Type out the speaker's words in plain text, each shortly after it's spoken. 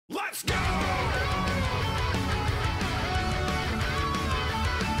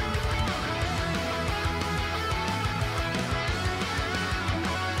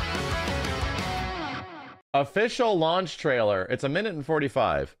Official launch trailer. It's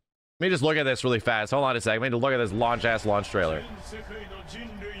 1:45. Let me just look at this really fast. Hold on a second. Let me look at this launch trailer.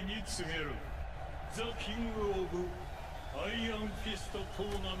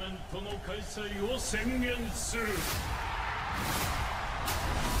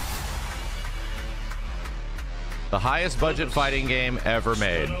 The highest budget fighting game ever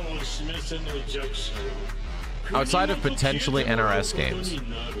made. Outside of potentially NRS games.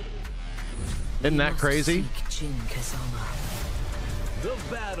 Isn't that crazy? The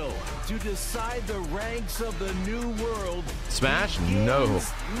battle to decide the ranks of the new world. Smash? No.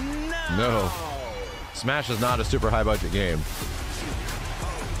 No. Smash is not a super high budget game.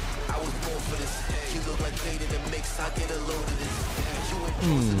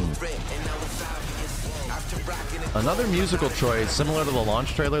 Another musical choice similar to the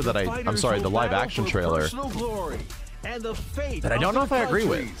launch trailer that I'm sorry, the live action trailer that I don't know if I agree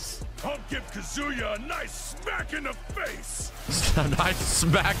with. I'll give Kazuya a nice smack in the face. A nice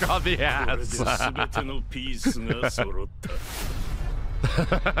smack on the ass.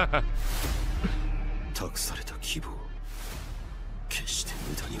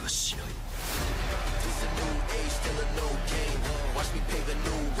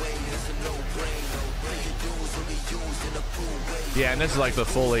 Yeah, and this is like the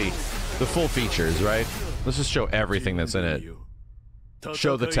full features, right? Let's just show everything that's in it.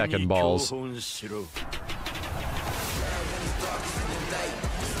 Show the Tekken balls.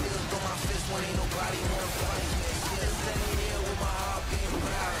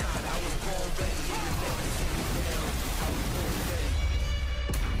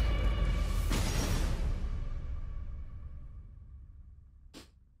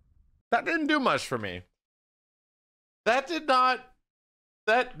 That didn't do much for me. That did not.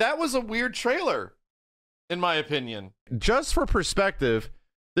 That was a weird trailer, in my opinion. Just for perspective,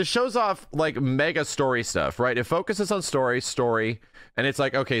 this shows off like mega story stuff, right? It focuses on story, and it's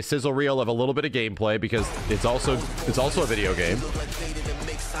like, okay, sizzle reel of a little bit of gameplay because it's also a video game.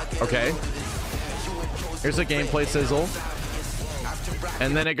 Okay. Here's a gameplay sizzle.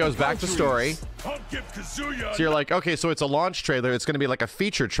 And then it goes back to story. So you're like, okay, so it's a launch trailer. It's going to be like a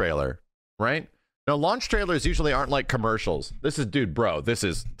feature trailer, right? Now, launch trailers usually aren't like commercials. This is, dude, bro,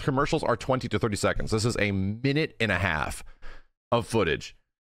 commercials are 20 to 30 seconds. This is a minute and a half of footage.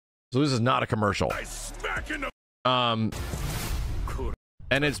 So this is not a commercial. And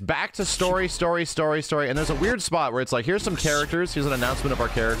it's back to story. And there's a weird spot where it's like, here's some characters. Here's an announcement of our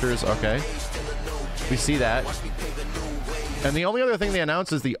characters. Okay. We see that. And the only other thing they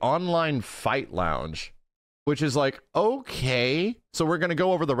announced is the online fight lounge, which is like, okay, so we're going to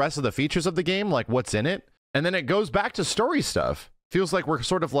go over the rest of the features of the game, like what's in it. And then it goes back to story stuff. Feels like we're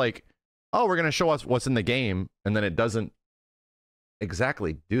sort of like, oh, we're going to show us what's in the game. And then it doesn't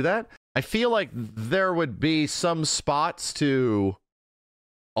exactly do that. I feel like there would be some spots to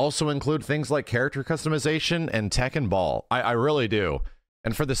also include things like character customization and Tekken Ball. I really do.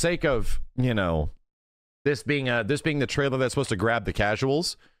 And for the sake of, you know, this being the trailer that's supposed to grab the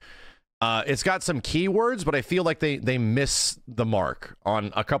casuals, it's got some keywords, but I feel like they miss the mark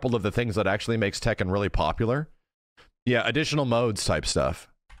on a couple of the things that actually makes Tekken really popular. Yeah, additional modes type stuff.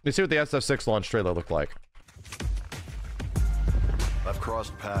 Let's see what the SF6 launch trailer looked like. I've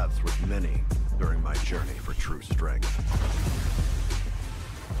crossed paths with many during my journey for true strength.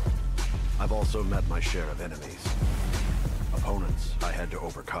 I've also met my share of enemies, opponents I had to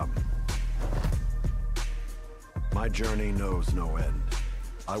overcome. My journey knows no end.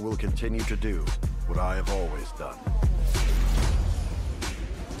 I will continue to do what I have always done.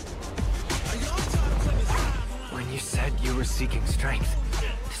 When you said you were seeking strength,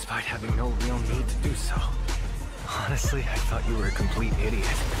 despite having no real need to do so, honestly, I thought you were a complete idiot.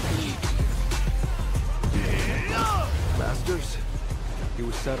 Masters, he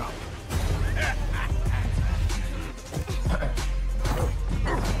was set up.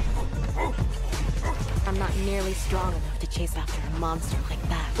 I'm not nearly strong enough to chase after a monster like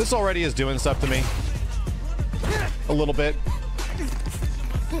that. This already is doing stuff to me. A little bit.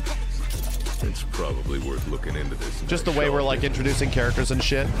 It's probably worth looking into this. Just the way we're like introducing characters and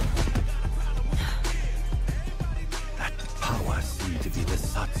shit. That power seemed to be the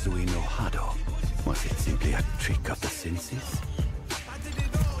Satsui no Hado. Was it simply a trick of the senses?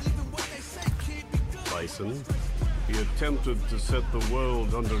 Bison, he attempted to set the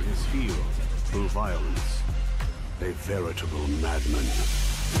world under his heel through violence. A veritable madman.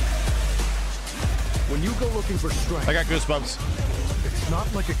 When you go looking for strength, I got goosebumps. it's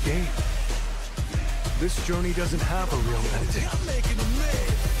not like a game. This journey doesn't have a real ending.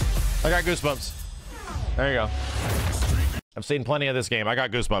 I got goosebumps. There you go. I've seen plenty of this game. I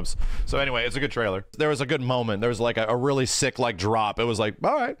got goosebumps. So anyway, it's a good trailer. There was a good moment. There was like a really sick like drop. It was like,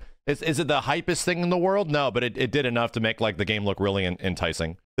 all right. Is it the hypest thing in the world? No, but it did enough to make like the game look really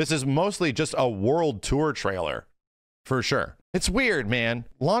enticing. This is mostly just a world tour trailer, for sure. It's weird, man.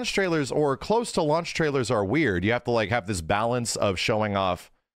 Launch trailers or close to launch trailers are weird. You have to like have this balance of showing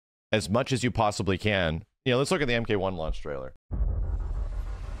off as much as you possibly can. You know, let's look at the MK1 launch trailer.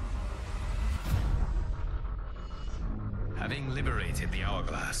 Having liberated the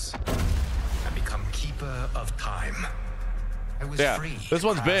hourglass and become keeper of time, I was free. This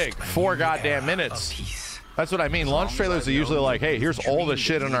one's big. 4 goddamn minutes. That's what I mean. Launch trailers are usually like, hey, here's all the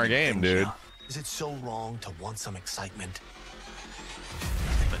shit in our game, dude. Is it so wrong to want some excitement?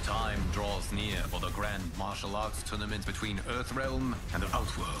 The time draws near for the grand martial arts tournament between Earthrealm and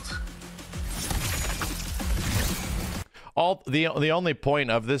Outworld. The only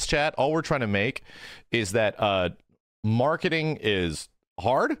point of this chat, all we're trying to make is that marketing is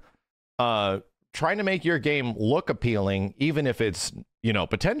hard. Trying to make your game look appealing, even if it's, you know,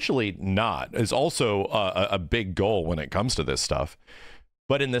 potentially not, is also a big goal when it comes to this stuff.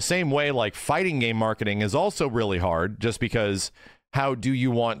 But in the same way, like fighting game marketing is also really hard, just because how do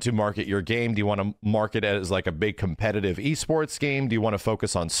you want to market your game? Do you want to market it as like a big competitive esports game? Do you want to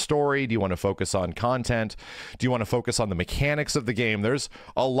focus on story? Do you want to focus on content? Do you want to focus on the mechanics of the game? There's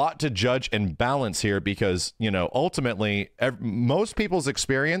a lot to judge and balance here because, you know, ultimately most people's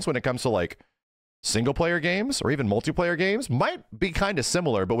experience when it comes to like single player games or even multiplayer games might be kind of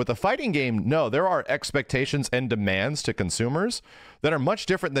similar, but with a fighting game, no, there are expectations and demands to consumers that are much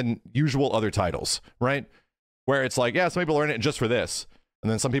different than usual other titles, right? Where it's like, yeah, some people are in it just for this,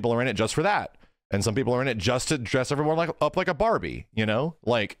 and then some people are in it just for that, and some people are in it just to dress everyone up like a Barbie, you know?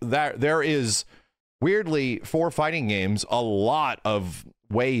 Like that, there is weirdly for fighting games a lot of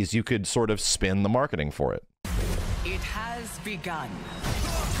ways you could sort of spin the marketing for it. It has begun.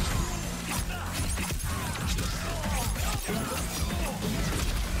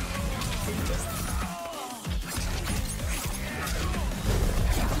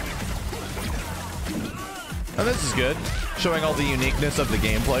 And this is good, showing all the uniqueness of the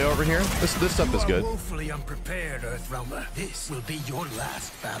gameplay over here. This stuff is good. Woefully unprepared, Earthrealmer. This will be your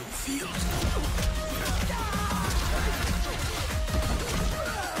last battlefield.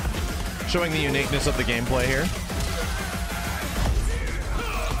 Showing the uniqueness of the gameplay here.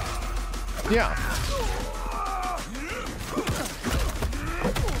 Yeah.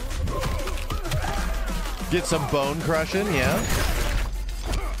 Get some bone crushing, yeah.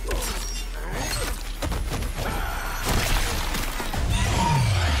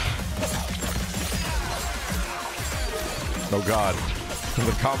 Oh God,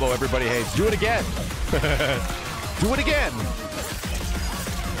 the combo everybody hates. Do it again. Do it again.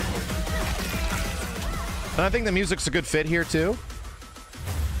 And I think the music's a good fit here too.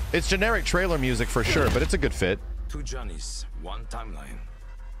 It's generic trailer music for sure, but it's a good fit. 2 Johnnies, 1 timeline.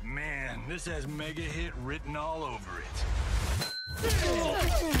 Man, this has mega hit written all over it.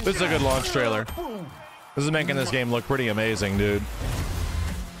 This is a good launch trailer. This is making this game look pretty amazing, dude.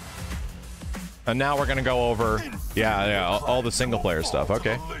 And now we're gonna go over, yeah, all the single player stuff.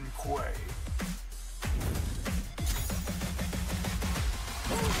 Okay.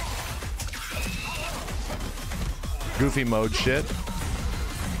 Goofy mode shit.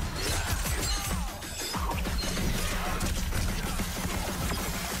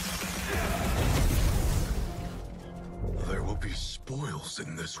 There will be spoils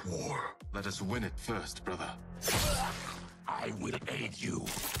in this war. Let us win it first, brother. I will aid you.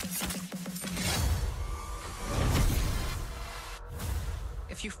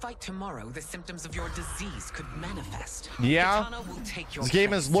 If you fight tomorrow, the symptoms of your disease could manifest. Yeah. This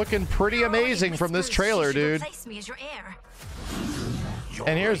game is looking pretty amazing from this trailer, dude.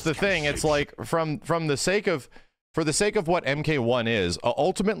 And here's the thing, it's like for the sake of what MK1 is,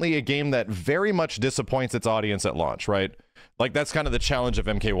 ultimately a game that very much disappoints its audience at launch, right? Like that's kind of the challenge of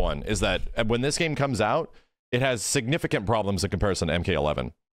MK1 is that when this game comes out, it has significant problems in comparison to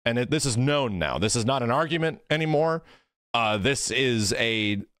MK11. And this is known now. This is not an argument anymore. This is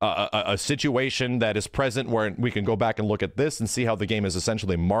a situation that is present where we can go back and look at this and see how the game is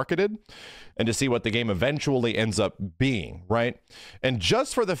essentially marketed and to see what the game eventually ends up being, right? And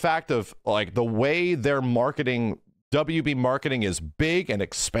just for the fact of like the way their marketing, WB marketing is big and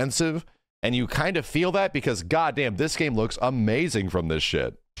expensive, and you kind of feel that because goddamn, this game looks amazing from this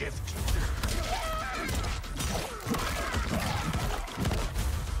shit.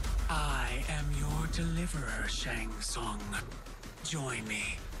 I am your deliverer, Shang Tsung. Join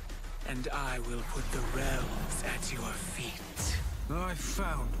me, and I will put the realms at your feet. I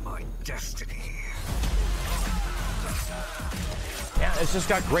found my destiny. Yeah, it's just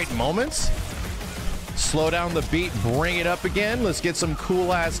got great moments. Slow down the beat, bring it up again. Let's get some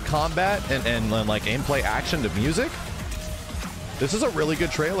cool ass combat and like gameplay action to music. This is a really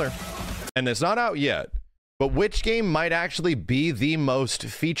good trailer. And it's not out yet, but which game might actually be the most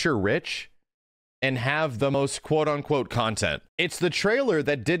feature rich and have the most quote unquote content? It's the trailer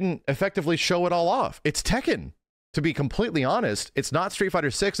that didn't effectively show it all off. It's Tekken. To be completely honest, it's not Street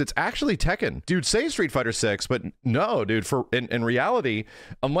Fighter 6, it's actually Tekken. Dude, say Street Fighter 6, but no, dude, in reality,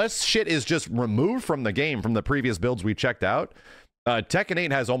 unless shit is just removed from the game from the previous builds we checked out, Tekken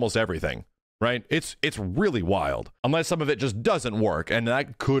 8 has almost everything, right? It's really wild, unless some of it just doesn't work, and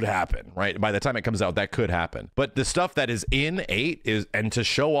that could happen, right? By the time it comes out, that could happen. But the stuff that is in 8 is, and to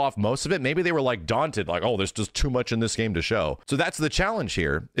show off most of it, maybe they were like daunted, like, oh, there's just too much in this game to show. So that's the challenge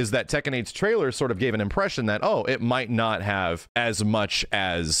here, is that Tekken 8's trailer sort of gave an impression that, oh, it might not have as much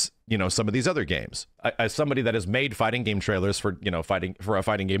as, you know, some of these other games. As somebody that has made fighting game trailers for, you know, a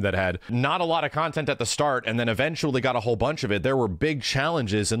fighting game that had not a lot of content at the start and then eventually got a whole bunch of it, there were big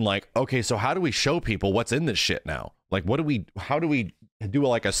challenges in like, okay, so how do we show people what's in this shit now? Like, how do we do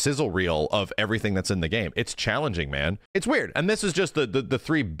like a sizzle reel of everything that's in the game? It's challenging, man. It's weird. And this is just the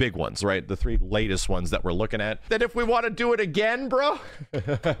three big ones, right? The three latest ones that we're looking at. That if we want to do it again, bro,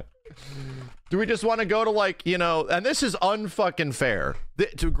 do we just want to go to like, you know, and this is unfucking fair.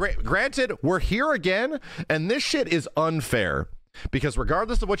 Granted, we're here again, and this shit is unfair because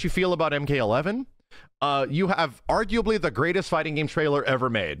regardless of what you feel about MK11, you have arguably the greatest fighting game trailer ever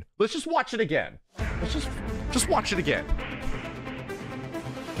made. Let's just watch it again. Let's just watch it again.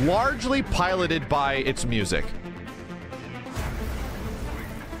 Largely piloted by its music.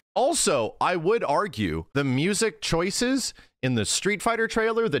 Also, I would argue the music choices in the Street Fighter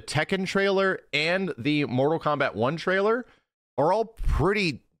trailer, the Tekken trailer, and the Mortal Kombat 1 trailer are all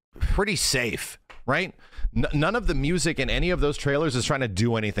pretty safe, right? None of the music in any of those trailers is trying to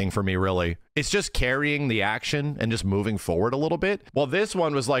do anything for me, really. It's just carrying the action and just moving forward a little bit. Well, this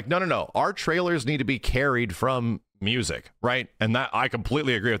one was like, no. Our trailers need to be carried from music, right? And that I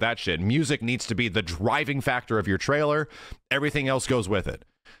completely agree with that shit. Music needs to be the driving factor of your trailer. Everything else goes with it.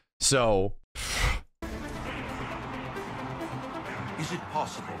 So... Is it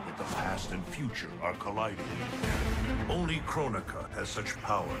possible that the past and future are colliding? Only Kronika has such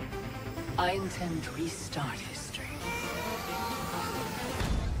power. I intend to restart history.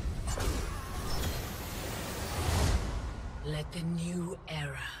 Let the new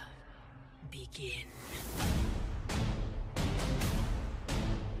era begin.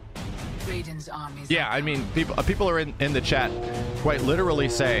 Raiden's armies. Yeah, I mean, people are in the chat quite literally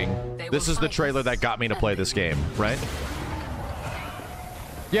saying, this is the trailer that got me to play this game, right?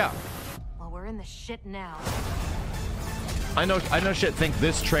 Yeah. Well, we're in the shit now. I know shit think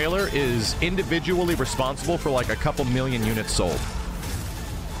this trailer is individually responsible for like a couple million units sold.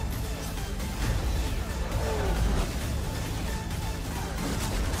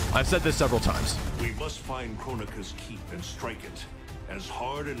 I've said this several times. We must find Kronika's keep and strike it as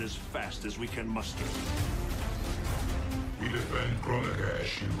hard and as fast as we can muster. We defend Kronika as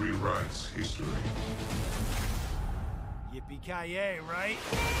she rewrites history. Yippee-ki-yay, right?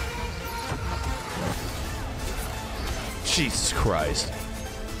 Jesus Christ.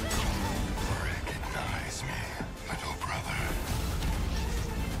 Recognize me, little brother.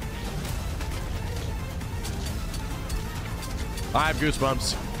 I have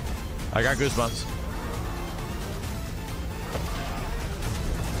goosebumps. I got goosebumps.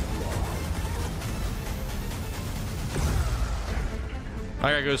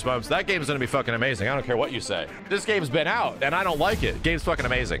 I got goosebumps. That game's gonna be fucking amazing. I don't care what you say. This game's been out and I don't like it. Game's fucking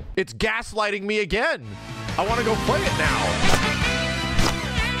amazing. It's gaslighting me again. I want to go play it now.